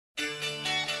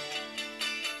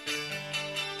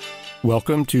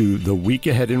Welcome to The Week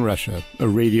Ahead in Russia, a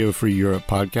Radio Free Europe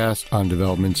podcast on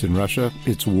developments in Russia,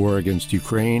 its war against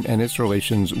Ukraine, and its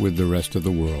relations with the rest of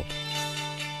the world.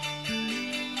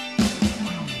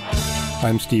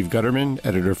 I'm Steve Gutterman,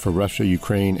 editor for Russia,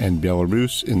 Ukraine, and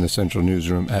Belarus in the Central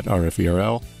Newsroom at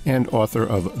RFERL, and author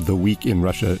of The Week in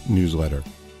Russia newsletter.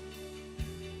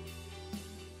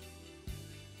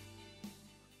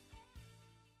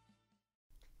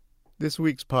 This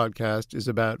week's podcast is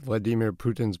about Vladimir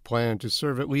Putin's plan to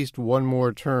serve at least one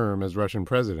more term as Russian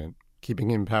president,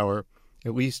 keeping him in power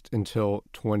at least until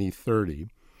 2030,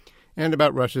 and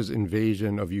about Russia's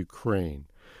invasion of Ukraine,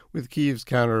 with Kyiv's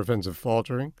counteroffensive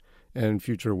faltering and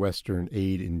future Western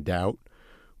aid in doubt.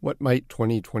 What might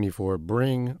 2024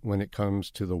 bring when it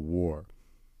comes to the war?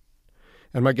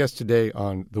 And my guest today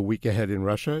on The Week Ahead in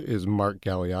Russia is Mark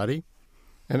Galeotti,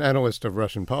 an analyst of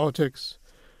Russian politics,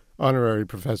 honorary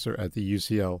professor at the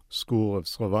UCL School of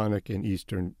Slavonic and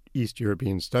East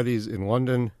European Studies in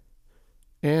London,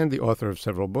 and the author of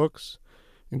several books,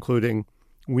 including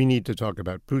We Need to Talk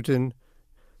About Putin,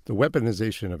 The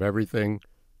Weaponization of Everything,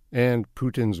 and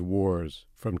Putin's Wars,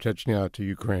 From Chechnya to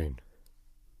Ukraine.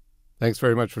 Thanks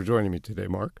very much for joining me today,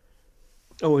 Mark.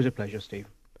 Always a pleasure, Steve.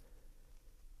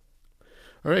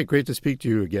 All right, great to speak to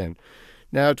you again.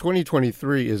 Now,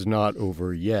 2023 is not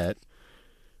over yet,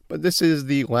 but this is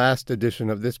the last edition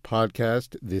of this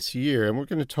podcast this year, and we're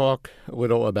going to talk a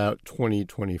little about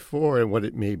 2024 and what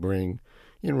it may bring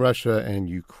in Russia and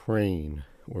Ukraine,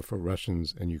 or for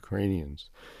Russians and Ukrainians.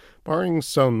 Barring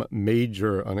some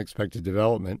major unexpected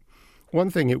development, one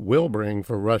thing it will bring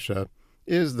for Russia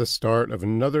is the start of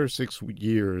another 6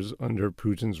 years under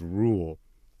Putin's rule.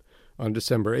 On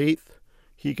December 8th,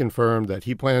 he confirmed that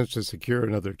he plans to secure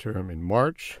another term in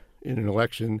March in an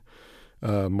election,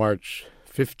 March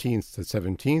 15th to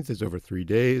 17th is over 3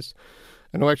 days,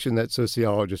 an election that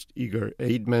sociologist Igor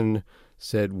Eidman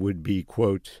said would be,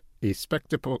 quote, a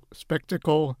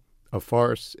spectacle, a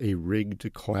farce, a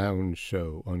rigged clown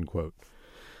show, unquote.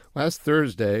 Last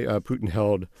Thursday, Putin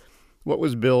held what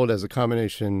was billed as a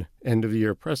combination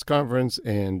end-of-the-year press conference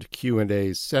and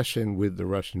Q&A session with the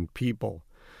Russian people.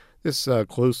 This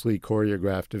closely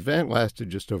choreographed event lasted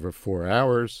just over 4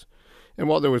 hours. And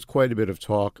while there was quite a bit of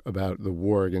talk about the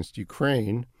war against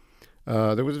Ukraine,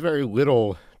 there was very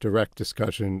little direct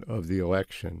discussion of the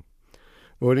election.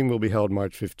 Voting will be held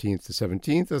March 15th to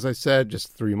 17th, as I said,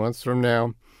 just 3 months from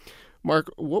now.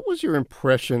 Mark, what was your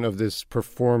impression of this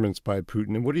performance by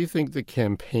Putin, and what do you think the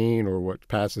campaign, or what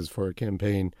passes for a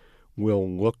campaign, will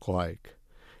look like?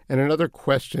 And another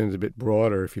question is a bit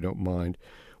broader, if you don't mind.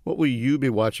 What will you be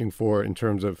watching for in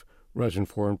terms of Russian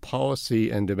foreign policy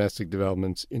and domestic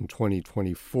developments in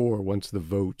 2024 once the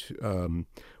vote,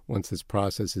 once this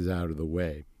process is out of the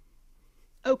way?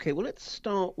 Okay, well, let's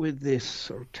start with this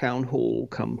sort of town hall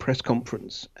come press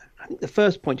conference. I think the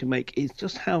first point to make is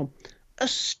just how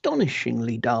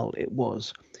astonishingly dull it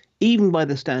was, even by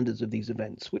the standards of these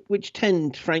events, which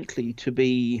tend, frankly, to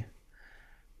be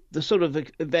the sort of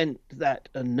event that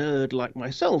a nerd like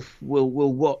myself will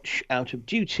watch out of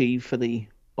duty for the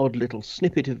odd little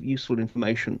snippet of useful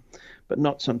information, but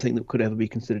not something that could ever be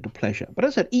considered a pleasure. But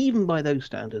as I said, even by those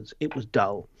standards, it was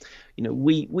dull. You know,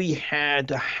 we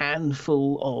had a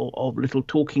handful of little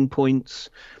talking points,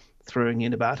 throwing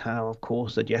in about how, of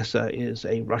course, Odessa is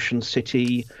a Russian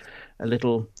city, a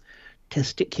little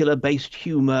testicular-based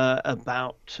humor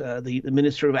about the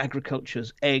Minister of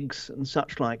Agriculture's eggs and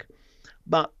such like.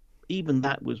 But even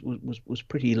that was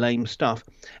pretty lame stuff.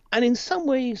 And in some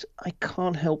ways, I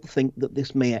can't help think that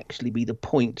this may actually be the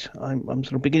point. I'm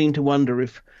sort of beginning to wonder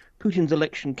if Putin's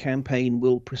election campaign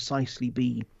will precisely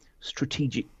be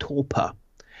strategic torpor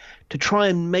to try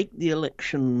and make the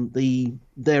election the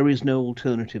there is no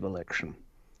alternative election.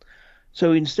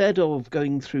 So instead of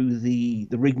going through the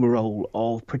rigmarole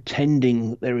of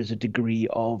pretending there is a degree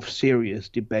of serious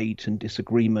debate and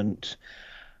disagreement,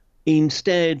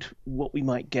 instead, what we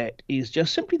might get is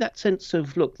just simply that sense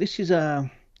of, look, this is an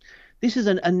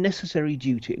unnecessary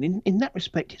duty. And in that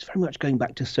respect, it's very much going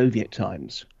back to Soviet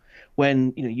times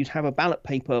when, you know, you'd have a ballot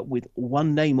paper with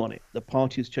one name on it, the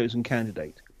party's chosen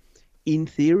candidate. In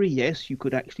theory, yes, you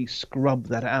could actually scrub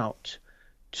that out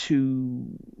to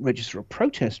register a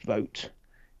protest vote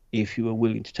if you were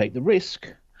willing to take the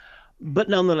risk. But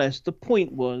nonetheless, the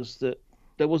point was that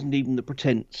there wasn't even the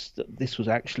pretense that this was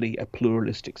actually a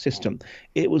pluralistic system.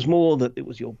 It was more that it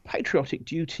was your patriotic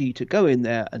duty to go in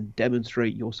there and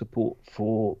demonstrate your support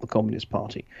for the Communist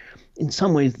Party. In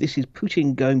some ways, this is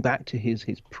Putin going back to his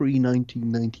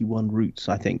pre-1991 roots,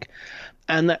 I think.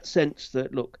 And that sense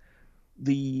that, look,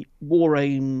 the war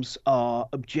aims are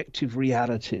objective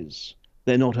realities.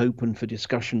 They're not open for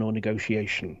discussion or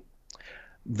negotiation.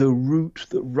 the route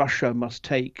that Russia must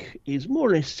take is more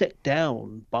or less set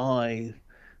down by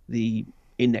the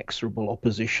inexorable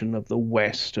opposition of the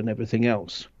West and everything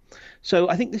else. So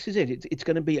I think this is it. It's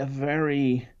going to be a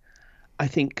very, I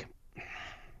think,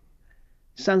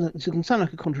 it can sound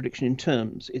like a contradiction in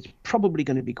terms. It's probably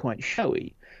going to be quite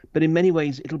showy, but in many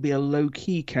ways it'll be a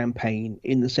low-key campaign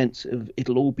in the sense of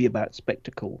it'll all be about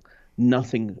spectacle,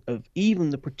 nothing of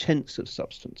even the pretense of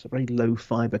substance, a very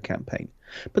low-fiber campaign.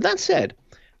 But that said,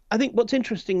 I think what's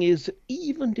interesting is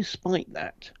even despite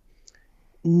that,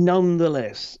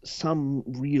 nonetheless, some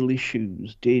real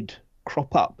issues did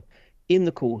crop up in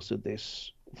the course of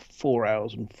this 4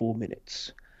 hours and 4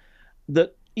 minutes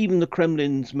that even the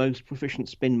Kremlin's most proficient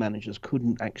spin managers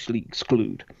couldn't actually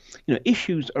exclude.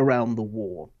 Issues around the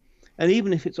war. And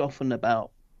even if it's often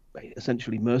about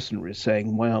essentially mercenaries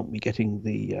saying, why aren't we getting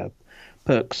the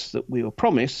perks that we were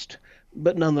promised?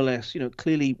 But nonetheless,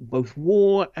 clearly both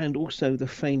war and also the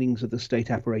failings of the state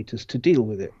apparatus to deal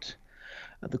with it.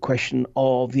 The question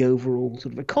of the overall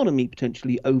sort of economy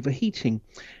potentially overheating,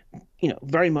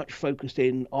 very much focused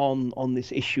in on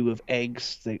this issue of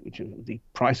eggs, the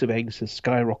price of eggs has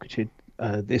skyrocketed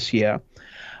this year.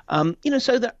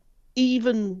 So that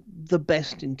even the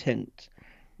best intent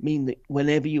mean that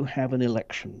whenever you have an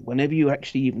election, whenever you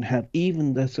actually even have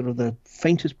even the sort of the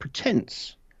faintest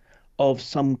pretense of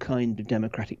some kind of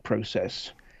democratic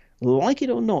process, like it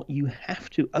or not, you have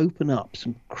to open up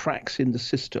some cracks in the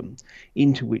system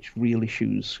into which real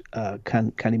issues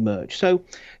can emerge. So,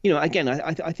 again,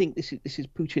 I think this is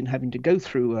Putin having to go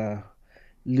through a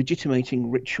legitimating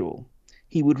ritual.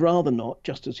 He would rather not,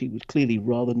 just as he would clearly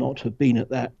rather not have been at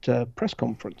that press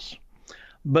conference.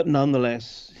 But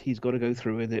nonetheless, he's got to go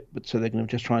through with it. But so they're going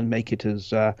to just try and make it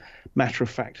as matter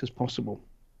of fact as possible.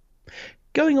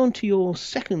 Going on to your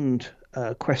second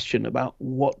question about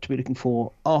what to be looking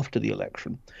for after the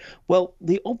election. Well,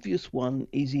 the obvious one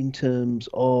is in terms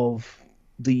of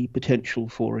the potential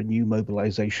for a new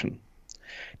mobilization.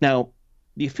 Now,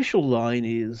 the official line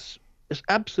is there's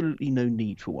absolutely no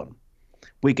need for one.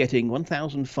 We're getting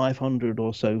 1,500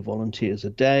 or so volunteers a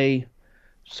day.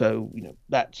 So,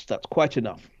 that's quite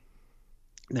enough.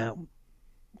 Now,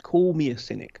 call me a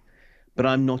cynic, but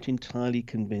I'm not entirely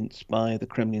convinced by the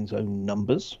Kremlin's own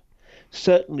numbers.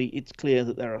 Certainly, it's clear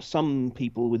that there are some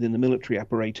people within the military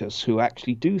apparatus who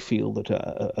actually do feel that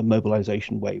a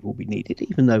mobilization wave will be needed,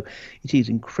 even though it is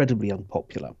incredibly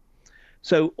unpopular.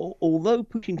 So, although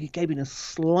Putin gave in a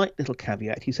slight little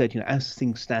caveat, he said, as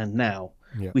things stand now,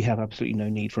 we have absolutely no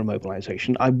need for a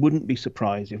mobilization. I wouldn't be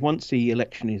surprised if once the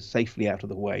election is safely out of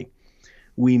the way,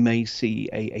 we may see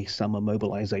a summer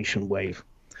mobilization wave.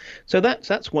 So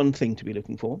that's one thing to be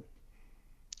looking for.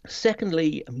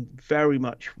 Secondly, very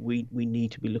much we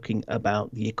need to be looking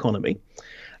about the economy.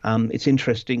 It's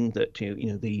interesting that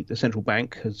the central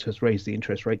bank has raised the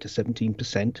interest rate to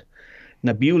 17%.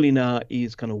 Nabulina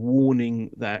is kind of warning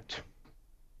that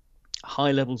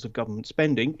high levels of government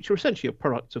spending, which are essentially a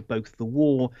product of both the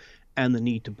war and the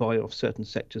need to buy off certain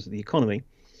sectors of the economy,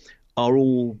 are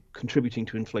all contributing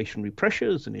to inflationary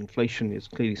pressures, and inflation is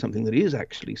clearly something that is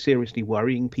actually seriously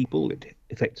worrying people. It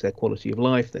affects their quality of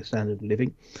life, their standard of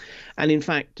living. And in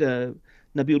fact,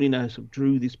 Nabulina sort of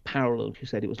drew this parallel. She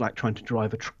said it was like trying to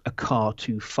drive a car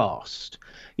too fast.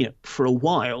 For a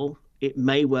while, it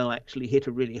may well actually hit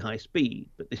a really high speed,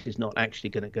 but this is not actually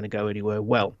going to go anywhere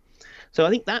well. So I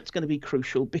think that's going to be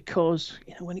crucial because,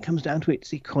 when it comes down to it, it's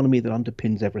the economy that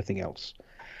underpins everything else.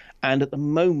 And at the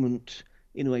moment,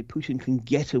 in a way, Putin can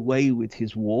get away with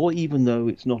his war, even though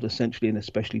it's not essentially an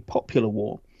especially popular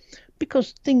war,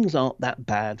 because things aren't that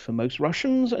bad for most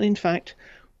Russians. And in fact,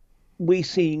 we're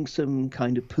seeing some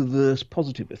kind of perverse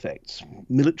positive effects.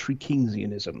 Military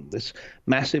Keynesianism, this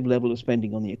massive level of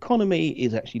spending on the economy,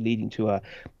 is actually leading to a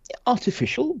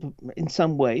artificial, in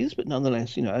some ways, but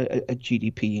nonetheless, a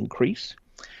GDP increase.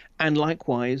 And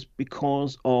likewise,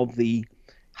 because of the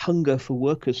hunger for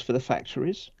workers for the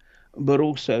factories, but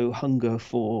also hunger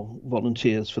for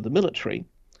volunteers for the military,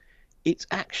 it's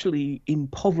actually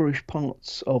impoverished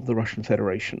parts of the Russian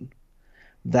Federation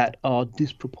that are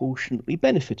disproportionately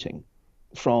benefiting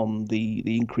from the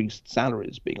increased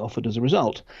salaries being offered as a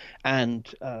result.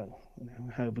 And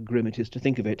however grim it is to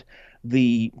think of it,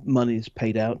 the money is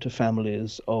paid out to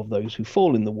families of those who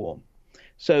fall in the war.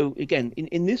 So again,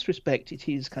 in this respect, it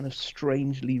is kind of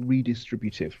strangely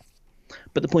redistributive.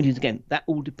 But the point is, again, that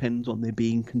all depends on there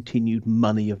being continued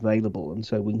money available. And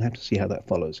so we'll have to see how that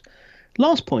follows.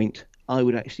 Last point I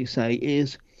would actually say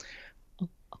is,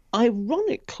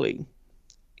 ironically,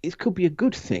 it could be a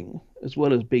good thing as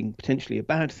well as being potentially a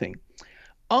bad thing.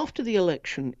 After the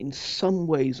election, in some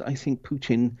ways, I think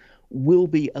Putin will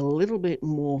be a little bit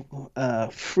more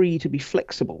free to be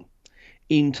flexible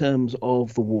in terms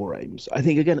of the war aims. I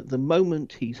think, again, at the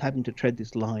moment, he's having to tread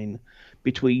this line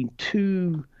between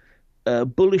too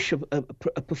bullish of a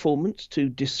performance to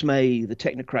dismay the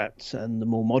technocrats and the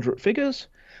more moderate figures,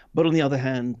 but on the other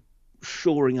hand,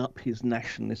 shoring up his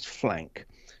nationalist flank,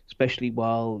 especially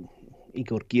while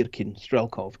Igor Girkin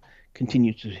Strelkov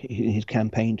continues in his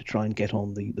campaign to try and get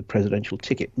on the presidential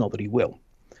ticket. Not that he will.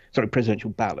 Sorry,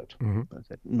 presidential ballot. Mm-hmm. I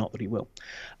said not that he will.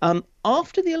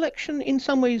 After the election, in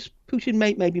some ways, Putin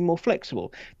may be more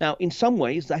flexible. Now, in some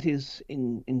ways, that is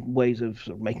in ways of,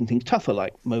 sort of making things tougher,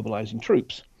 like mobilizing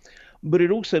troops. But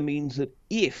it also means that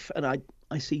if, and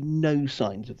I see no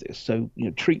signs of this, so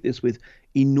treat this with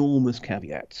enormous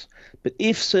caveats, but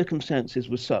if circumstances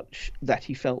were such that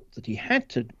he felt that he had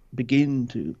to begin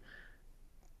to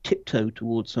tiptoe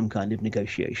towards some kind of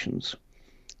negotiations,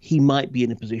 he might be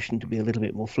in a position to be a little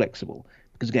bit more flexible,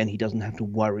 because again, he doesn't have to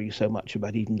worry so much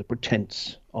about even the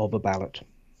pretense of a ballot.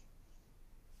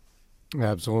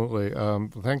 Absolutely.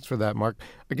 Thanks for that, Mark.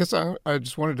 I guess I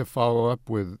just wanted to follow up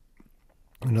with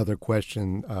another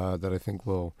question that I think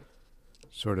will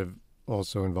sort of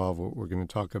also involve what we're going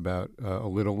to talk about a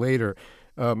little later.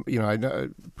 I know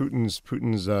Putin's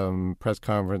press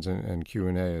conference and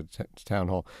Q&A at town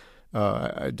hall.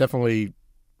 I definitely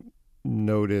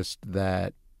noticed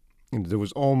that there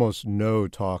was almost no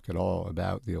talk at all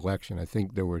about the election. I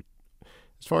think there were,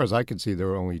 as far as I could see, there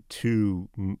were only two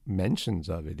mentions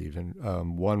of it even.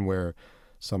 One where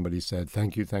somebody said,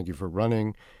 thank you for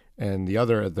running. And the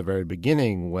other at the very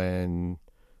beginning when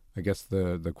I guess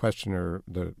the questioner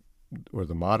or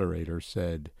the moderator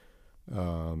said,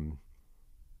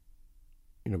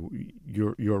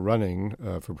 you're running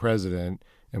for president,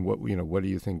 and what do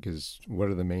you think what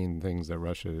are the main things that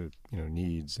Russia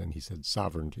needs? And he said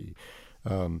sovereignty,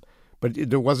 but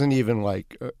there wasn't even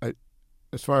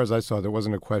as far as I saw, there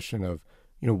wasn't a question of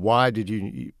why did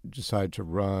you decide to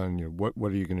run?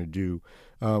 What are you going to do?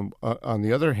 On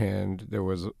the other hand, there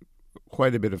was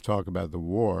quite a bit of talk about the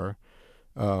war,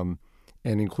 and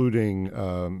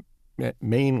including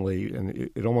mainly, and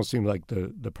it almost seemed like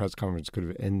the press conference could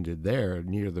have ended there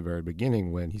near the very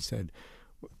beginning when he said,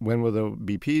 when will there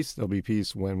be peace? There'll be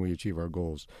peace when we achieve our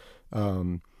goals.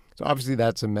 So obviously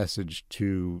that's a message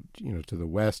to the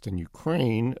West and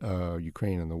Ukraine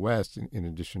and the West, in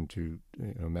addition to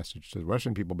a message to the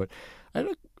Russian people. But I had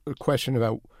a question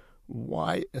about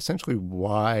why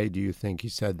do you think he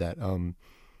said that?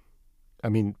 I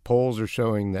mean, polls are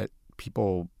showing that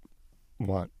people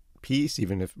want peace,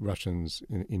 even if Russians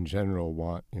in general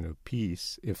want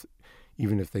peace,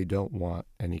 even if they don't want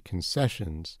any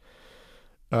concessions.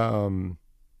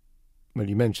 But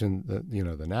you mentioned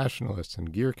the nationalists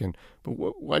and Girkin. But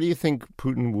why do you think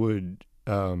Putin would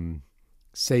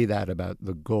say that about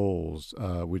the goals,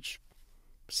 which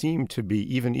seem to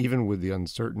be even with the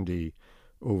uncertainty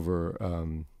over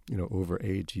over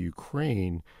aid to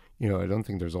Ukraine? I don't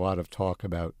think there's a lot of talk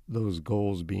about those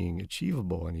goals being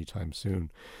achievable anytime soon.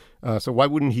 So why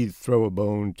wouldn't he throw a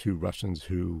bone to Russians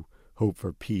who hope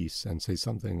for peace and say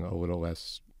something a little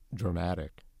less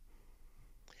dramatic?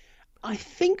 I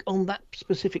think on that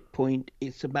specific point,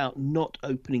 it's about not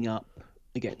opening up,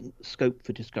 again, scope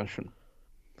for discussion.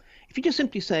 If you just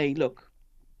simply say, look,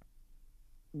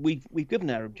 we've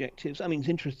given our objectives. I mean, it's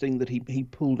interesting that he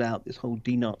pulled out this whole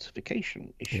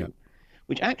denazification issue. Yeah.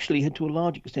 Which actually had to a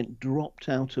large extent dropped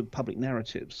out of public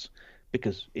narratives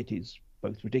because it is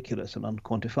both ridiculous and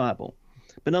unquantifiable.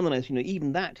 But nonetheless,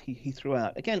 even that he threw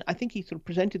out. Again, I think he sort of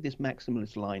presented this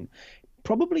maximalist line,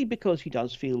 probably because he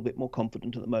does feel a bit more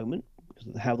confident at the moment because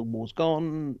of how the war's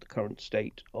gone, the current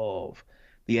state of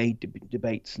the aid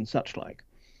debates and such like.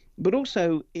 But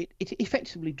also, it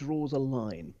effectively draws a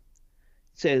line.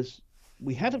 It says,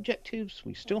 we have objectives,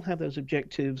 we still have those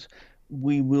objectives,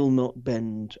 we will not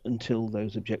bend until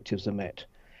those objectives are met.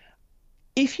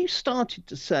 If you started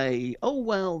to say, oh,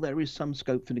 well, there is some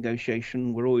scope for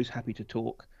negotiation, we're always happy to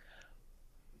talk,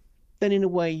 then in a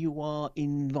way you are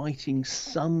inviting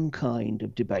some kind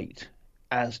of debate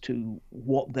as to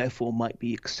what therefore might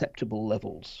be acceptable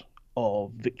levels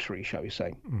of victory, shall we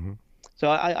say. Mm-hmm. So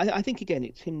I think, again,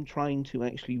 it's him trying to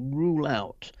actually rule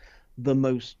out the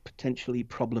most potentially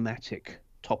problematic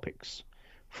topics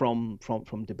from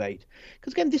debate.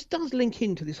 Because again, this does link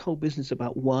into this whole business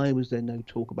about why was there no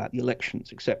talk about the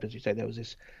elections, except, as you say, there was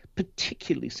this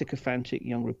particularly sycophantic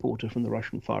young reporter from the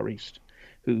Russian Far East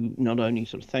who not only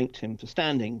sort of thanked him for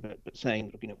standing, but saying,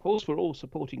 look, of course we're all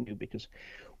supporting you because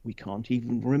we can't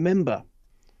even remember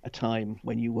a time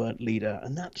when you weren't leader.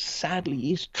 And that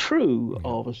sadly is true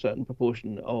Yeah. of a certain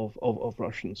proportion of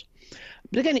Russians.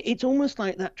 But again, it's almost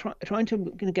like that trying to,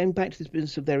 going back to this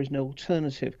business of there is no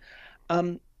alternative.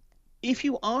 If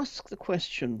you ask the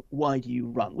question, why do you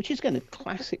run? Which is, again, a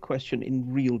classic question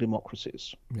in real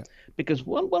democracies, Yeah. because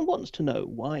one wants to know,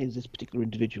 why is this particular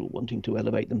individual wanting to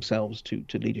elevate themselves to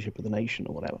leadership of the nation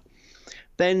or whatever?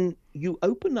 Then you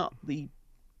open up the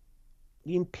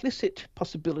implicit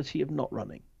possibility of not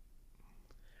running.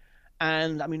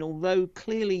 And I mean, although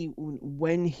clearly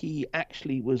when he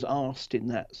actually was asked in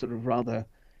that sort of rather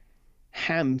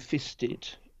ham-fisted,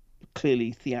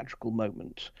 clearly theatrical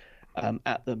moment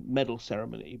at the medal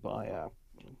ceremony by a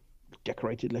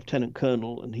decorated lieutenant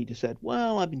colonel, and he just said,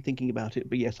 well, I've been thinking about it,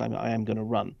 but yes, I am going to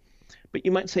run. But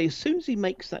you might say, as soon as he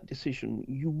makes that decision,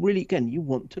 you really, again, you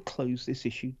want to close this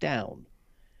issue down.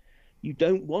 You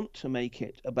don't want to make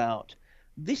it about,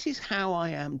 this is how I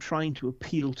am trying to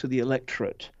appeal to the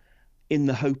electorate in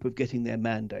the hope of getting their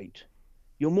mandate.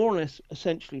 You're more or less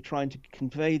essentially trying to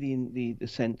convey the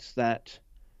sense that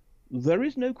there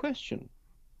is no question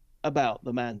about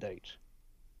the mandate,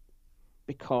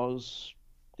 because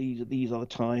these are the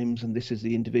times and this is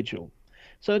the individual.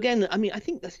 So again, I mean, I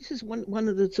think this is one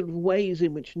of the sort of ways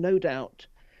in which, no doubt,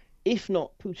 if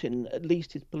not Putin, at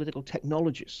least his political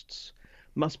technologists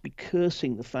must be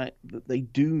cursing the fact that they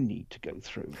do need to go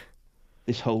through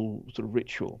this whole sort of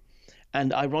ritual.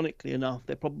 And ironically enough,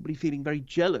 they're probably feeling very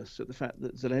jealous at the fact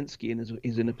that Zelensky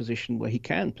is in a position where he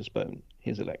can postpone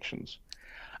his elections.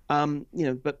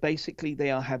 But basically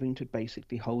they are having to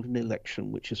basically hold an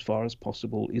election, which as far as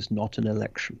possible is not an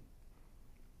election.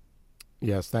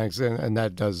 Yes, thanks. And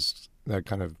that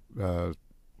kind of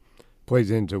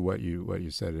plays into what you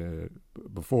said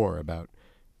before about,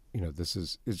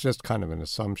 it's just kind of an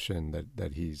assumption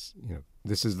that he's,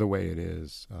 this is the way it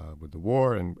is with the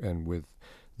war and with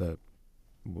the,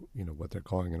 what they're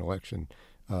calling an election,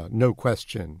 no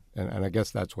question. And I guess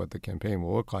that's what the campaign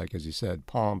will look like, as you said,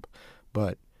 pomp,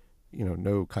 but,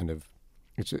 no kind of,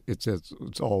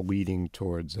 it's all leading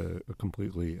towards a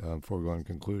completely foregone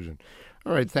conclusion.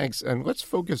 All right, thanks. And let's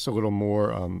focus a little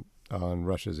more on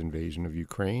Russia's invasion of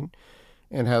Ukraine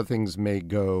and how things may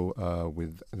go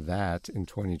with that in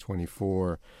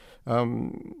 2024.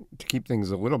 To keep things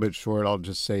a little bit short, I'll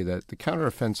just say that the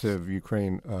counteroffensive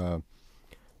Ukraine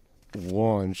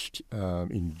launched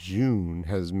in June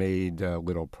has made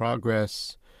little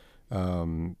progress.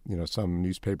 Some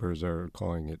newspapers are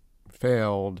calling it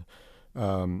failed.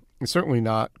 It's certainly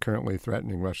not currently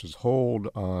threatening Russia's hold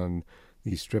on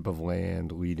the strip of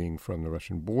land leading from the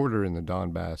Russian border in the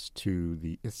Donbass to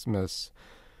the isthmus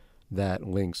that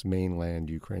links mainland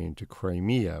Ukraine to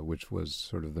Crimea, which was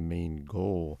sort of the main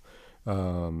goal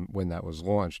when that was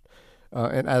launched.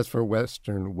 And as for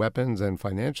Western weapons and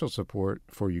financial support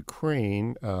for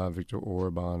Ukraine, Viktor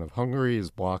Orban of Hungary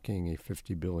is blocking a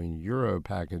 50 billion euro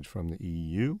package from the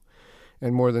EU.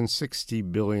 And more than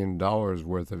 $60 billion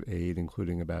worth of aid,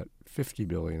 including about $50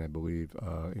 billion, I believe,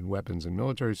 in weapons and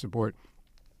military support,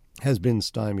 has been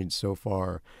stymied so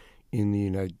far in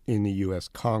the U.S.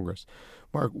 Congress.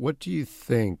 Mark, what do you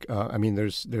think?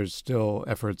 There's still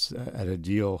efforts at a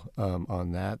deal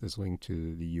on that. That's linked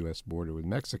to the U.S. border with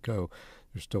Mexico.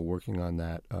 They're still working on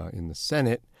that in the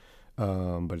Senate,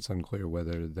 but it's unclear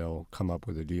whether they'll come up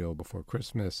with a deal before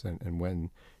Christmas and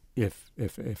when. If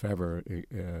ever,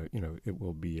 it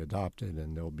will be adopted,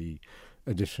 and there'll be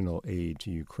additional aid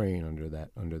to Ukraine under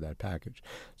that package.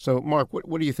 So, Mark,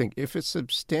 what do you think? If a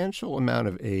substantial amount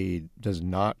of aid does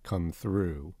not come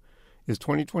through, is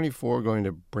 2024 going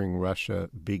to bring Russia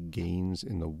big gains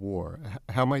in the war?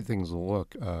 How might things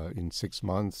look in 6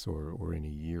 months or in a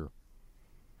year?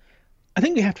 I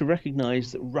think we have to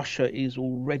recognize that Russia is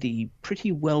already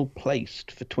pretty well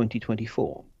placed for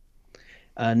 2024.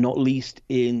 Not least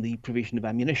in the provision of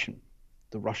ammunition.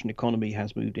 The Russian economy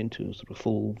has moved into sort of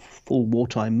full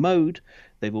wartime mode.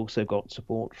 They've also got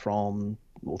support from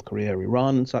North Korea,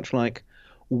 Iran, and such like.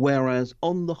 Whereas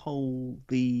on the whole,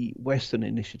 the Western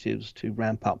initiatives to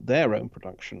ramp up their own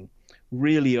production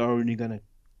really are only going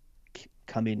to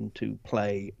come into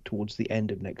play towards the end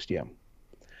of next year.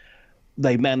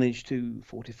 They managed to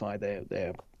fortify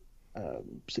their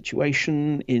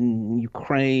situation in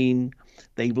Ukraine.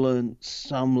 They've learned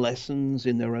some lessons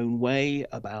in their own way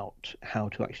about how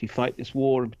to actually fight this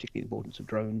war, and particularly the importance of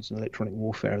drones and electronic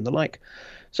warfare and the like.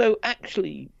 So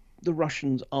actually, the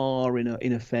Russians are in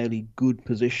a fairly good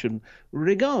position,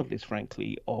 regardless,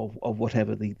 frankly, of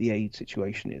whatever the aid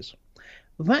situation is.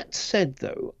 That said,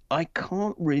 though, I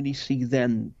can't really see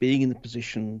them being in the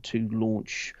position to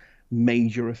launch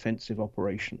major offensive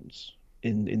operations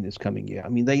in this coming year. I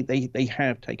mean, they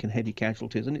have taken heavy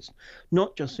casualties, and it's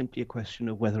not just simply a question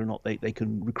of whether or not they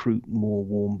can recruit more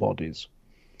warm bodies.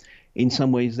 In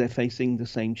some ways, they're facing the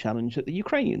same challenge that the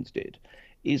Ukrainians did,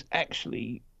 is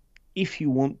actually, if you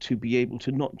want to be able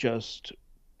to not just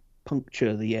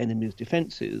puncture the enemy's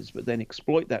defenses, but then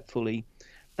exploit that fully,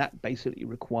 that basically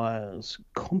requires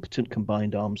competent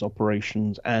combined arms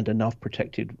operations and enough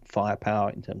protected firepower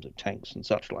in terms of tanks and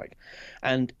such like.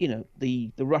 And,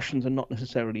 the Russians are not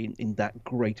necessarily in that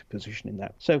great a position in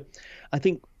that. So I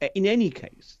think in any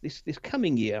case, this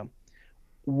coming year,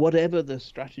 whatever the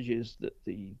strategies that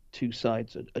the two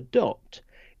sides adopt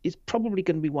is probably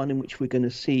going to be one in which we're going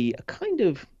to see a kind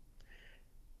of,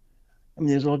 I mean,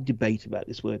 there's a lot of debate about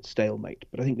this word stalemate,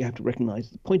 but I think we have to recognize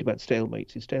the point about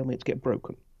stalemates is stalemates get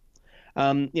broken.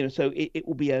 So it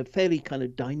will be a fairly kind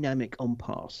of dynamic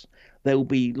impasse. There will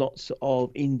be lots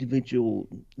of individual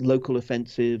local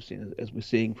offensives, as we're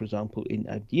seeing, for example, in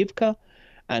Avdiivka,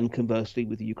 and conversely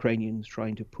with the Ukrainians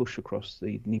trying to push across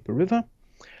the Dnieper River,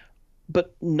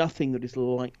 but nothing that is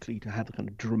likely to have a kind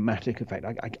of dramatic effect.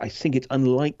 I think it's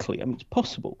unlikely. I mean, it's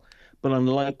possible, but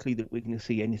unlikely that we're going to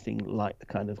see anything like the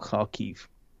kind of Kharkiv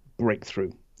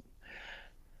breakthrough.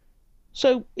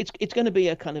 So it's going to be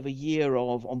a kind of a year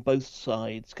of, on both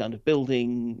sides, kind of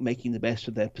building, making the best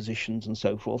of their positions and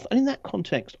so forth. And in that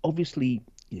context, obviously,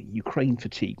 Ukraine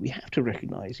fatigue, we have to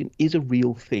recognize, is a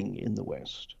real thing in the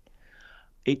West.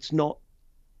 It's not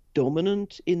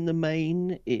dominant in the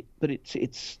main, but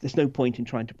there's no point in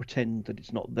trying to pretend that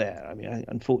it's not there. I mean,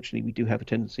 unfortunately, we do have a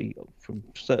tendency from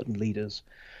certain leaders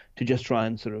to just try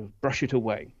and sort of brush it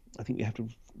away. I think we have to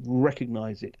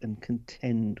recognize it and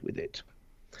contend with it.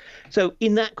 So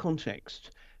in that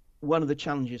context, one of the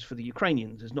challenges for the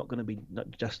Ukrainians is not going to be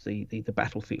not just the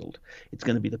battlefield. It's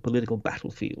going to be the political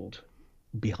battlefield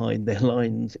behind their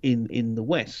lines in the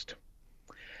West.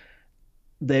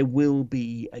 There will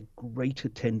be a greater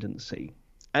tendency,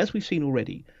 as we've seen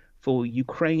already, for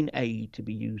Ukraine aid to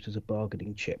be used as a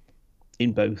bargaining chip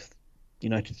in both the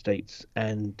United States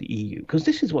and the EU. Because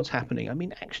this is what's happening. I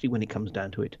mean, actually, when it comes down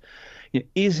to it,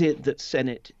 is it that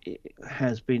Senate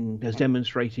has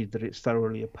demonstrated that it's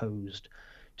thoroughly opposed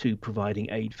to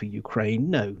providing aid for Ukraine?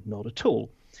 No, not at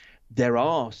all. There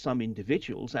are some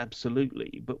individuals,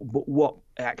 absolutely, but what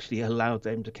actually allowed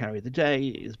them to carry the day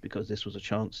is because this was a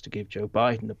chance to give Joe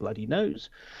Biden a bloody nose,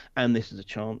 and this is a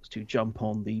chance to jump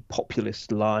on the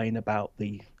populist line about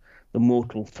the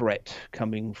mortal threat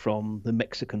coming from the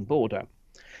Mexican border.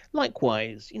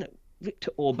 Likewise,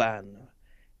 Viktor Orban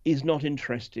is not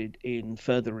interested in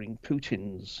furthering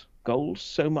Putin's goals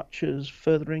so much as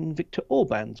furthering Viktor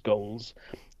Orban's goals,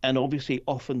 and obviously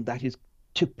often that is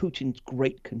to Putin's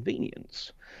great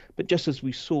convenience. But just as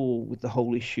we saw with the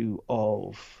whole issue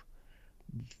of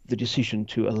the decision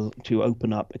to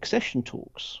open up accession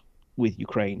talks with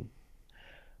Ukraine,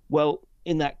 well,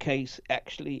 in that case,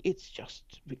 actually, it's just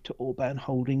Viktor Orban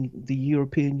holding the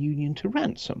European Union to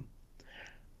ransom.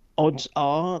 Odds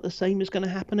are the same is going to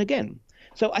happen again.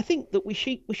 So I think that we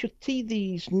should see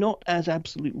these not as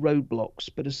absolute roadblocks,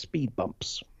 but as speed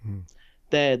bumps.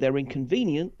 They're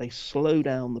inconvenient, they slow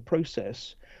down the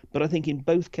process, but I think in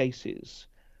both cases,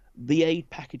 the aid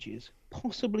packages,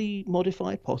 possibly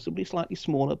modified, possibly slightly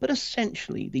smaller, but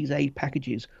essentially these aid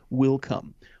packages will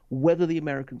come. Whether the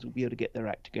Americans will be able to get their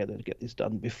act together to get this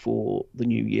done before the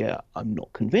new year, I'm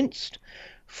not convinced.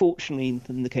 Fortunately,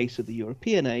 in the case of the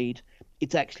European aid,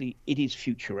 it is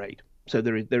future aid. So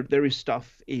there is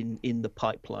stuff in the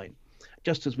pipeline.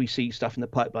 Just as we see stuff in the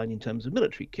pipeline in terms of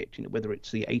military kit, whether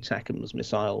it's the ATACMS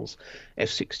missiles,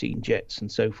 F-16 jets,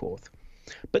 and so forth.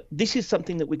 But this is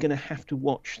something that we're going to have to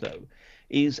watch, though,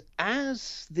 is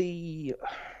as the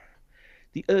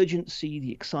urgency,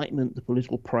 the excitement, the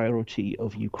political priority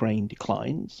of Ukraine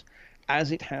declines,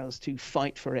 as it has to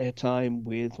fight for airtime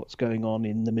with what's going on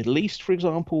in the Middle East, for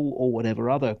example, or whatever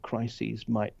other crises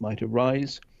might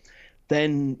arise,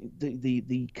 then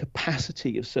the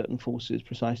capacity of certain forces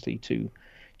precisely to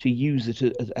use it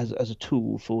as a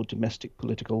tool for domestic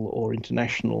political or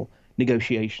international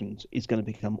negotiations is going to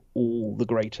become all the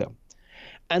greater.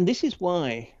 And this is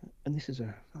why, and this is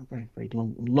a very, very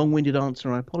long-winded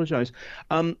answer, I apologize,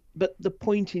 but the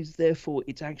point is, therefore,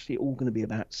 it's actually all going to be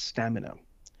about stamina.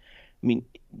 I mean,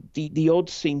 the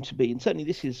odds seem to be, and certainly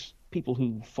this is people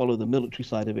who follow the military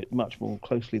side of it much more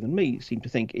closely than me seem to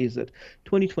think, is that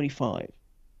 2025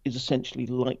 is essentially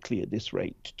likely at this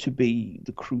rate to be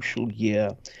the crucial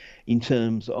year in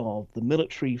terms of the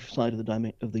military side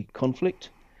of the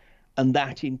conflict. And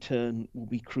that, in turn, will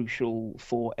be crucial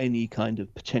for any kind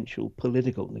of potential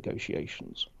political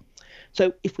negotiations.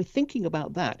 So if we're thinking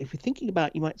about that, if we're thinking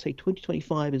about, you might say,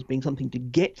 2025 as being something to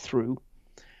get through,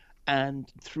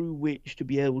 and through which to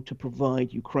be able to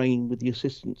provide Ukraine with the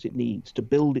assistance it needs to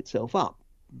build itself up,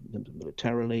 in terms of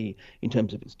militarily, in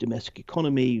terms of its domestic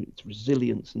economy, its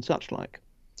resilience, and such like.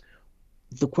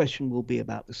 The question will be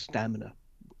about the stamina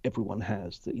everyone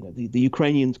has, the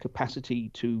Ukrainians' capacity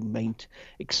to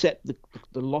accept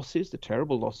the losses, the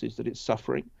terrible losses that it's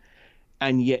suffering,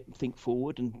 and yet think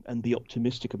forward and be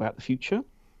optimistic about the future.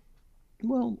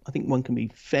 Well, I think one can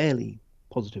be fairly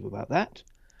positive about that.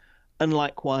 And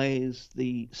likewise,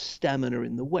 the stamina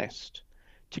in the West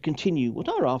to continue what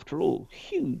are, after all,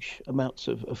 huge amounts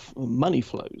of money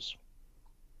flows,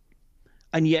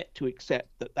 and yet to accept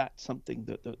that that's something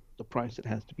that the price that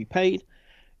has to be paid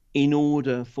in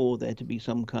order for there to be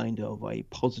some kind of a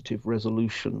positive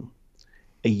resolution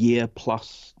a year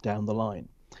plus down the line.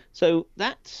 So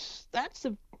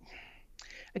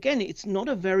again, it's not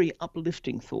a very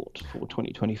uplifting thought for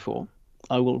 2024.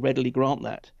 I will readily grant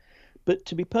that. But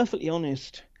to be perfectly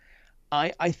honest,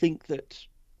 I think that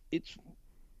it's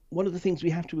one of the things we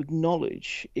have to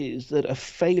acknowledge is that a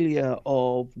failure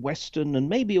of Western and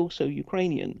maybe also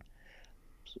Ukrainian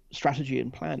strategy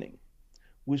and planning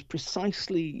was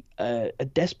precisely a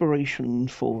desperation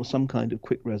for some kind of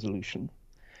quick resolution.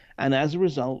 And as a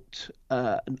result,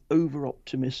 an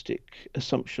over-optimistic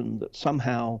assumption that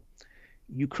somehow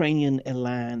Ukrainian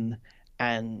elan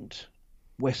and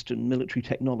Western military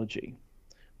technology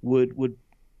would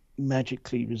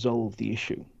magically resolve the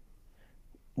issue.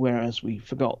 Whereas we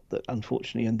forgot that,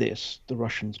 unfortunately, in this, the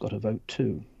Russians got a vote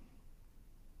too.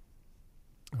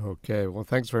 Okay, well,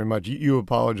 thanks very much. You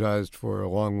apologized for a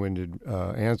long-winded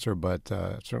answer, but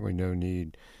certainly no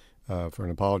need for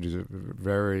an apology. It's a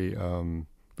very,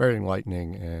 very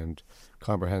enlightening and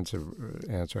comprehensive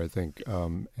answer, I think.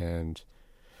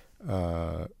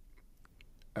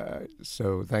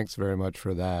 So thanks very much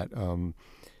for that.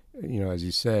 As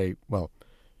you say,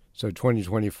 so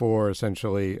 2024,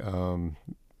 essentially,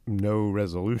 no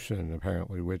resolution,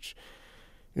 apparently, which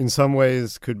in some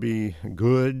ways could be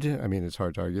good. I mean, it's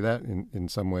hard to argue that. In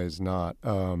some ways, not.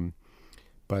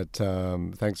 But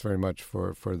thanks very much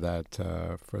for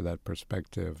that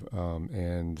perspective.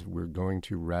 And we're going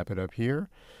to wrap it up here.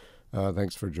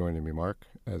 Thanks for joining me, Mark,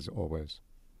 as always.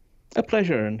 A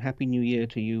pleasure, and Happy New Year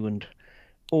to you and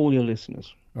all your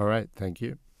listeners. All right. Thank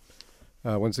you.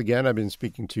 Once again, I've been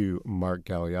speaking to Mark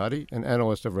Galeotti, an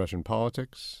analyst of Russian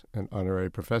politics, an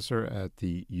honorary professor at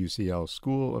the UCL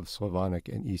School of Slavonic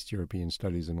and East European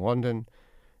Studies in London,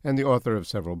 and the author of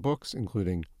several books,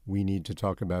 including We Need to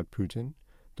Talk About Putin,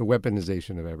 The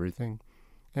Weaponization of Everything,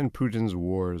 and Putin's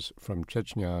Wars from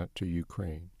Chechnya to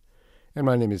Ukraine. And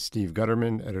my name is Steve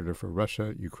Gutterman, editor for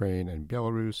Russia, Ukraine, and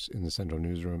Belarus in the Central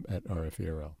Newsroom at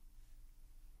RFE/RL.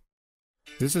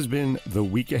 This has been The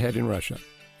Week Ahead in Russia.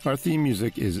 Our theme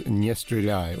music is Nie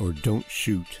Stryляй, or Don't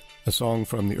Shoot, a song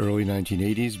from the early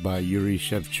 1980s by Yuri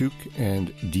Shevchuk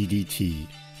and DDT.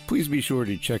 Please be sure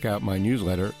to check out my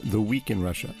newsletter, The Week in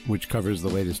Russia, which covers the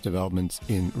latest developments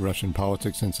in Russian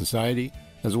politics and society,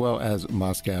 as well as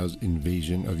Moscow's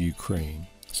invasion of Ukraine.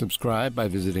 Subscribe by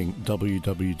visiting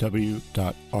www.rferl.org.